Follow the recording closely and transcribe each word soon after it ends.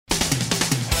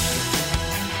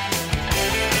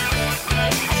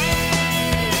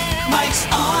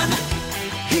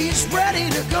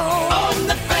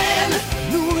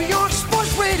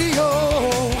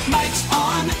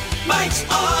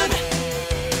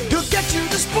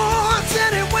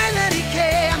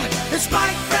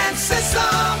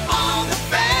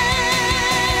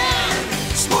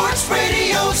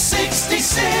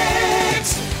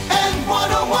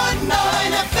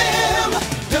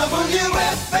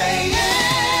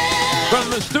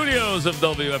Heroes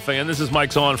of WFAN. This is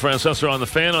Mike's on Francesa on the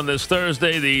Fan on this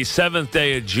Thursday, the 7th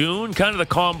day of June. Kind of the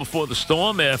calm before the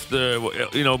storm after,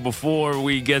 before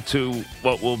we get to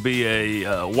what will be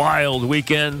a wild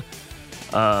weekend.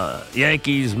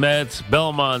 Yankees, Mets,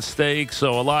 Belmont Stakes,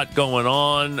 so a lot going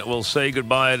on. We'll say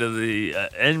goodbye to the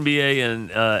NBA and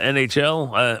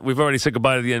NHL. We've already said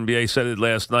goodbye to the NBA, said it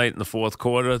last night in the fourth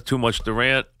quarter. Too much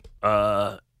Durant.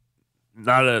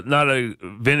 Not a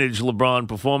vintage LeBron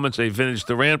performance, a vintage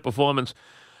Durant performance,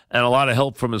 and a lot of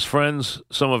help from his friends,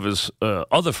 some of his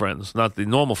other friends, not the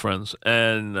normal friends.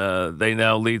 And they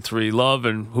now lead 3-love,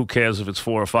 and who cares if it's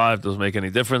 4 or 5? Doesn't make any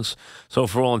difference. So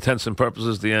for all intents and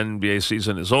purposes, the NBA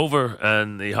season is over,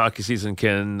 and the hockey season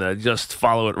can just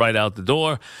follow it right out the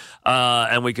door.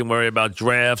 And we can worry about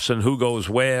drafts and who goes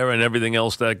where and everything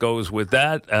else that goes with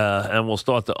that. And we'll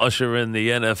start to usher in the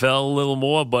NFL a little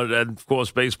more, but of course,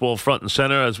 baseball front and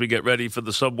center as we get ready for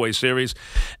the Subway Series.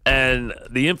 And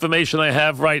the information I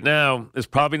have right now is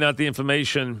probably not the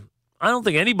information I don't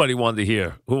think anybody wanted to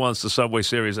hear who wants the Subway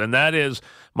Series. And that is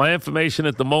my information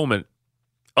at the moment,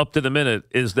 up to the minute,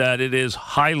 is that it is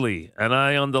highly, and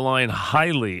I underline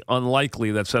highly, unlikely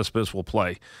that Cespedes will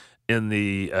play in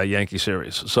the Yankee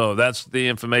series. So that's the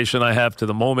information I have to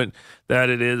the moment, that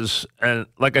it is, and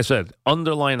like I said,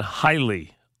 underline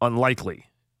highly unlikely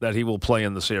that he will play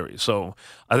in the series. So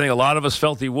I think a lot of us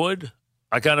felt he would.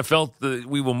 I kind of felt that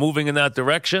we were moving in that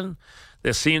direction.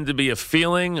 There seemed to be a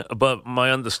feeling, but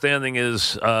my understanding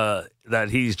is that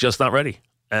he's just not ready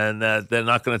and that they're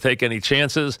not going to take any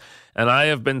chances. And I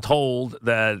have been told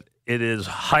that it is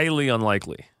highly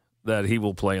unlikely that he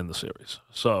will play in the series.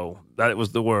 So that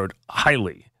was the word,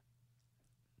 highly.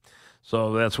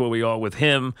 So that's where we are with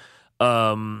him.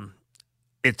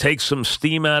 It takes some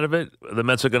steam out of it. The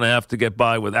Mets are going to have to get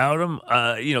by without him.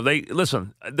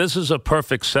 Listen, this is a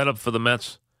perfect setup for the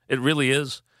Mets. It really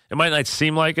is. It might not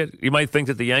seem like it. You might think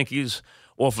that the Yankees,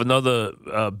 off another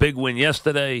big win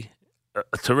yesterday,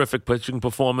 a terrific pitching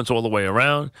performance all the way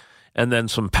around, and then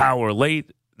some power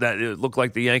late, that it looked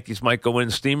like the Yankees might go in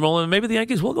steamrolling. Maybe the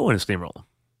Yankees will go in steamrolling.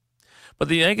 But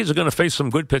the Yankees are going to face some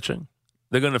good pitching.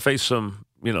 They're going to face some,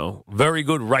 very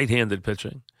good right-handed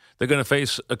pitching. They're going to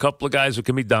face a couple of guys who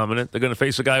can be dominant. They're going to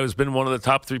face a guy who's been one of the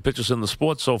top 3 pitchers in the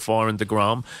sport so far in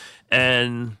DeGrom.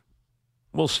 And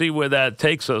we'll see where that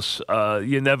takes us.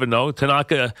 You never know.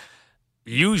 Tanaka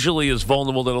usually is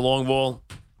vulnerable to the long ball.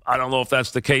 I don't know if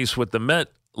that's the case with the Met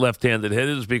left-handed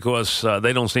hitters because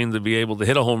they don't seem to be able to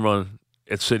hit a home run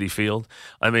at Citi Field.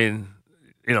 I mean,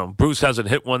 Bruce hasn't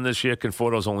hit one this year.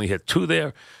 Conforto's only hit 2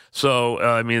 there. So,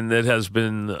 it has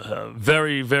been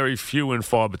very, very few and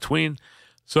far between.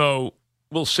 So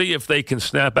we'll see if they can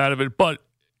snap out of it. But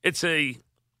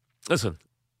listen,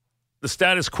 the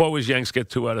status quo is Yanks get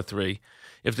 2 out of 3.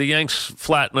 If the Yanks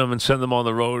flatten them and send them on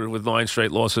the road with 9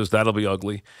 straight losses, that'll be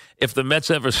ugly. If the Mets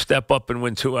ever step up and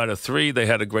win 2 out of 3, they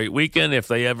had a great weekend. If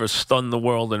they ever stun the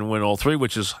world and win all 3,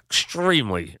 which is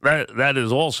that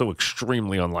is also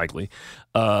extremely unlikely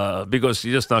because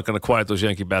you're just not going to quiet those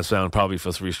Yankee bats down probably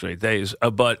for 3 straight days.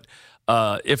 But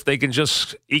if they can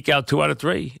just eke out 2 out of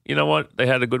 3, you know what? They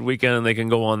had a good weekend and they can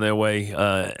go on their way,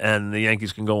 and the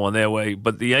Yankees can go on their way.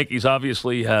 But the Yankees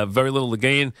obviously have very little to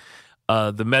gain.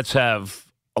 The Mets have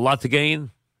a lot to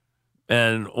gain,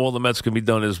 and all the Mets can be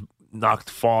done is knocked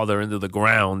farther into the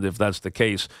ground if that's the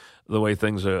case, the way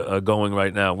things are going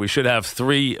right now. We should have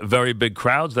 3 very big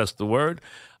crowds. That's the word.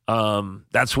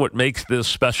 That's what makes this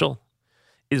special,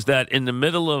 is that in the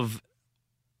middle of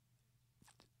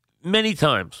many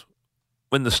times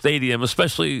when the stadium,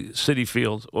 especially Citi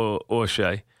Field or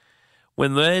Shea,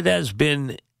 when it has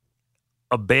been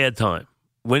a bad time,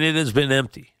 when it has been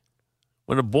empty,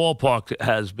 when the ballpark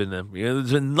has been empty,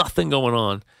 there's been nothing going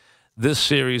on, this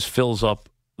series fills up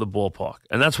the ballpark.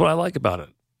 And that's what I like about it.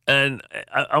 And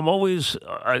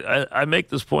I make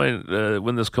this point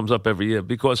when this comes up every year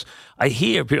because I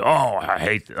hear people, I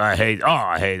hate,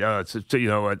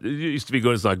 it used to be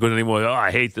good, it's not good anymore,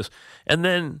 I hate this. And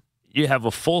then you have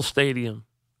a full stadium,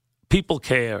 people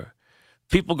care.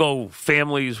 People go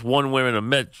families, one wearing a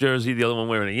Met jersey, the other one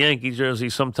wearing a Yankee jersey,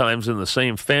 sometimes in the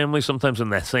same family, sometimes in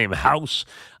the same house.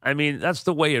 I mean, that's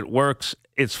the way it works.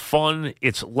 It's fun.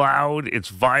 It's loud. It's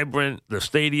vibrant. The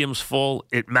stadium's full.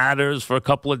 It matters for a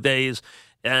couple of days.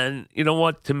 And you know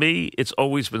what? To me, it's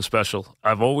always been special.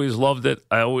 I've always loved it.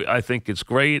 I think it's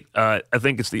great. I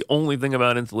think it's the only thing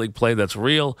about interleague play that's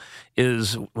real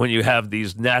is when you have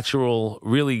these natural,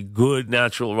 really good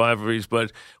natural rivalries.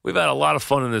 But we've had a lot of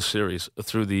fun in this series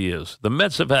through the years. The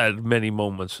Mets have had many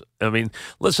moments. I mean,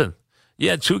 listen, you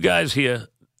had 2 guys here.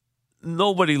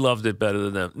 Nobody loved it better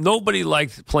than them. Nobody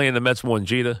liked playing the Mets more than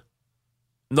Jeter.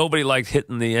 Nobody liked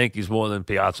hitting the Yankees more than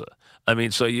Piazza. I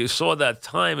mean, so you saw that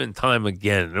time and time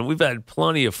again. And we've had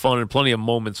plenty of fun and plenty of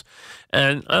moments.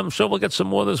 And I'm sure we'll get some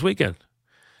more this weekend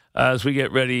as we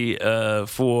get ready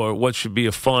for what should be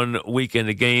a fun weekend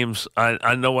of games.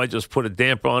 I know I just put a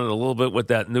damper on it a little bit with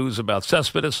that news about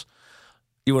Cespedes.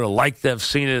 You would have liked to have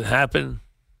seen it happen,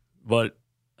 but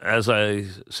as I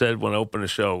said when I opened the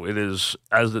show, it is,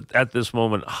 at this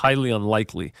moment, highly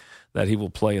unlikely that he will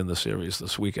play in the series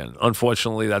this weekend.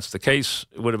 Unfortunately, that's the case.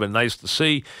 It would have been nice to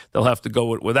see. They'll have to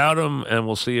go without him, and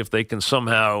we'll see if they can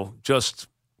somehow just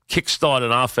kickstart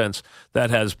an offense that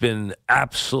has been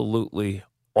absolutely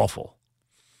awful.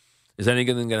 Is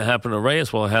anything going to happen to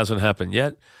Reyes? Well, it hasn't happened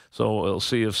yet. So we'll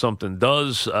see if something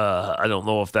does. I don't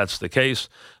know if that's the case.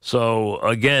 So,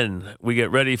 again, we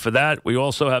get ready for that. We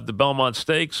also have the Belmont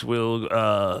Stakes. We'll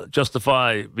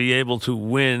be able to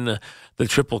win the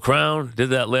Triple Crown.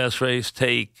 Did that last race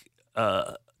take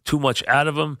too much out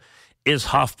of him? Is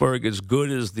Hofburg as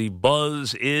good as the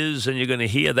buzz is? And you're going to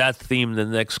hear that theme the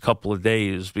next couple of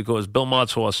days because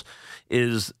Belmont's horse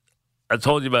is, I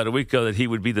told you about a week ago that he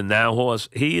would be the now horse.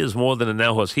 He is more than a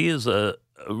now horse. He is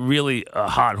really a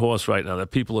hot horse right now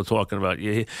that people are talking about.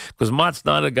 Because Mott's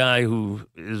not a guy who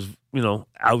is,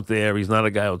 out there. He's not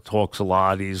a guy who talks a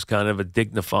lot. He's kind of a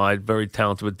dignified, very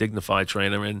talented, but dignified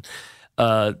trainer, and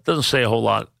doesn't say a whole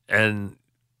lot.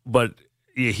 But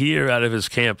you hear out of his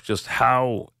camp just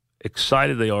how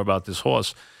excited they are about this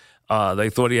horse. They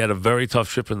thought he had a very tough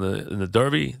trip in the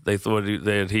Derby. They thought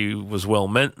that he was well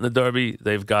meant in the Derby.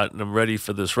 They've gotten him ready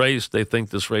for this race. They think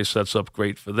this race sets up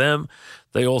great for them.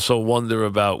 They also wonder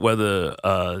about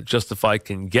whether Justify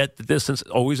can get the distance.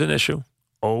 Always an issue.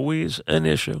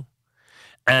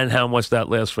 And how much that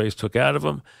last race took out of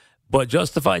him. But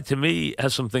Justified, to me,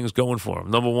 has some things going for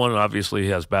him. Number one, obviously, he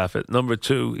has Baffert. Number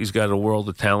two, he's got a world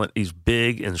of talent. He's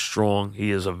big and strong. He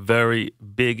is a very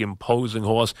big, imposing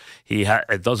horse.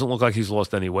 It doesn't look like he's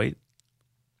lost any weight.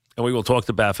 And we will talk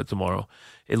to Baffert tomorrow.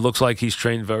 It looks like he's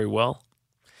trained very well.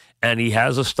 And he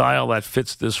has a style that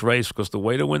fits this race because the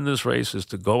way to win this race is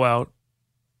to go out,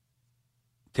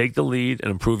 take the lead, and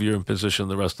improve your position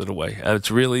the rest of the way. And it's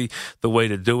really the way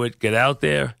to do it. Get out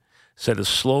there. Set a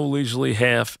slow, leisurely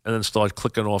half, and then start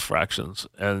clicking off fractions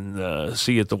and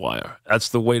see at the wire. That's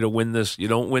the way to win this. You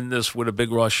don't win this with a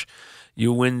big rush.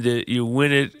 You win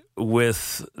it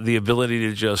with the ability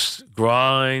to just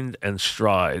grind and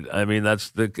stride. I mean,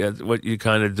 that's what you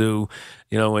kind of do,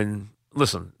 and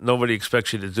listen, nobody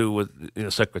expects you to do what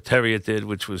Secretariat did,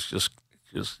 which was just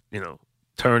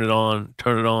turn it on,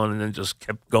 and then just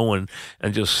kept going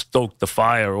and just stoked the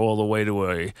fire all the way to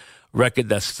a record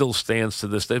that still stands to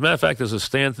this day. As a matter of fact, as it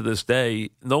stands to this day,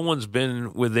 no one's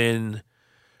been within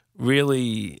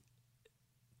really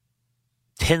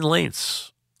 10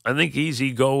 lengths. I think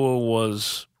Easy Goa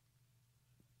was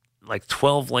like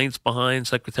 12 lengths behind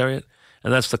Secretariat,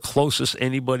 and that's the closest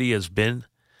anybody has been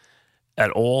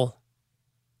at all.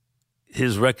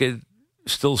 His record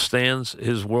still stands.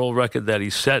 His world record that he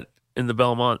set in the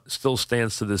Belmont still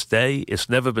stands to this day. It's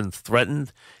never been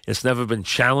threatened. It's never been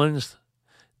challenged.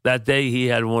 That day, he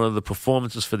had one of the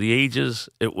performances for the ages.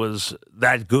 It was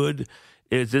that good.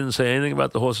 It didn't say anything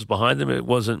about the horses behind him. It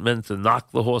wasn't meant to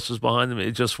knock the horses behind him.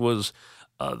 It just was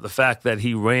the fact that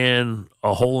he ran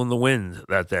a hole in the wind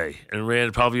that day and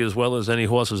ran probably as well as any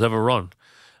horse has ever run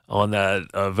on that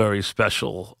very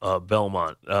special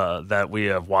Belmont that we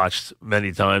have watched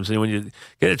many times. And when you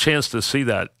get a chance to see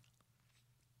that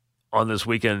on this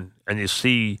weekend and you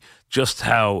see just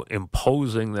how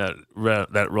imposing that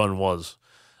run was,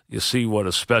 you see what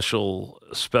a special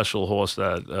horse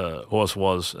that horse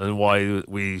was, and why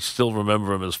we still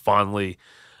remember him as fondly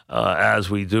as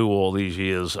we do all these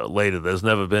years later. There's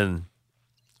never been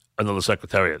another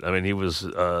Secretariat. I mean, he was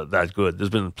that good. There's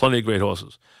been plenty of great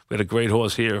horses. We had a great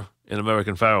horse here in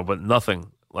American Pharoah, but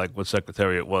nothing like what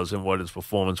Secretariat was and what his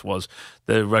performance was.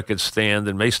 The records stand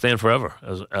and may stand forever,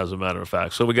 as a matter of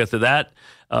fact. So we get to that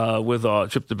with our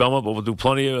trip to Belmont, but we'll do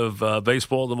plenty of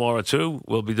baseball tomorrow, too.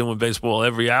 We'll be doing baseball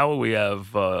every hour. We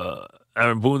have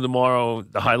Aaron Boone tomorrow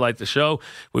to highlight the show.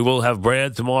 We will have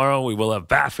Brad tomorrow. We will have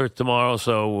Baffert tomorrow.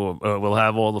 So we'll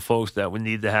have all the folks that we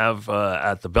need to have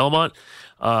at the Belmont.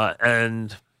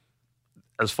 And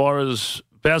as far as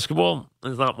basketball,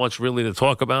 there's not much really to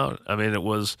talk about. I mean, it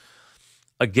was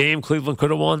a game Cleveland could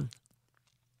have won.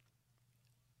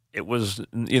 It was,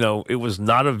 it was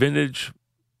not a vintage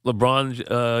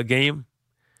LeBron game.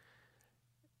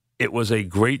 It was a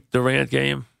great Durant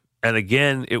game. And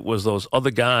again, it was those other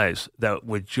guys that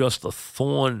were just a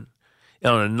thorn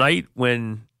on a night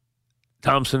when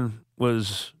Thompson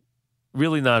was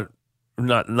really not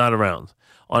around.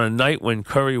 On a night when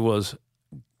Curry was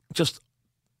just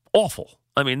awful.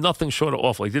 I mean, nothing short of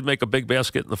awful. He did make a big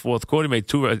basket in the fourth quarter. He made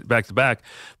 2 back-to-back.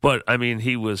 But, I mean,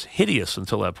 he was hideous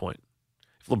until that point.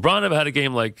 If LeBron ever had a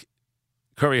game like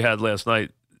Curry had last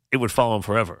night, it would follow him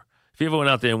forever. If he ever went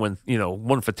out there and went,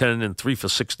 1 for 10 and 3 for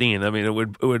 16, I mean, it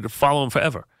would follow him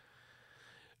forever.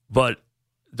 But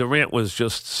Durant was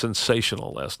just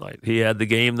sensational last night. He had the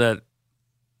game that's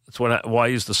why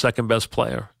he's the second best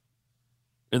player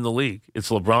in the league. It's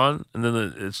LeBron, and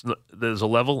then there's a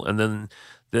level, and then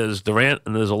there's Durant,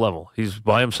 and there's a level. He's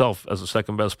by himself as the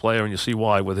second best player, and you see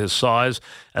why with his size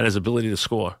and his ability to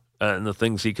score and the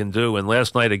things he can do. And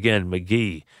last night, again,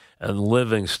 McGee and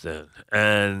Livingston,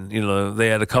 and, they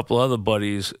had a couple other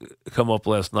buddies come up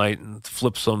last night and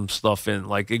flip some stuff in,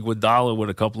 like Iguodala with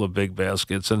a couple of big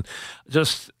baskets, and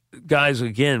just guys,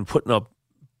 again, putting up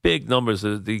big numbers.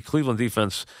 The Cleveland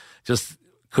defense just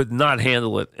could not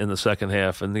handle it in the second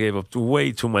half, and they gave up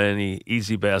way too many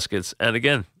easy baskets. And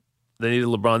again, they needed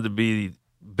LeBron to be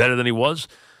better than he was.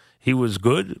 He was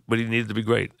good, but he needed to be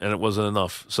great, and it wasn't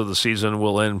enough. So the season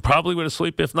will end probably with a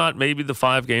sweep. If not, maybe the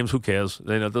 5 games. Who cares?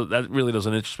 That really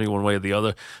doesn't interest me one way or the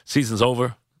other. Season's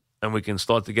over, and we can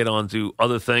start to get on to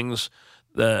other things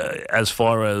as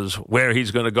far as where he's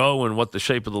going to go and what the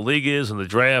shape of the league is and the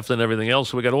draft and everything else.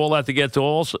 So we got all that to get to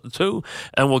also too,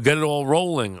 and we'll get it all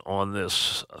rolling on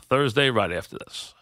this Thursday right after this.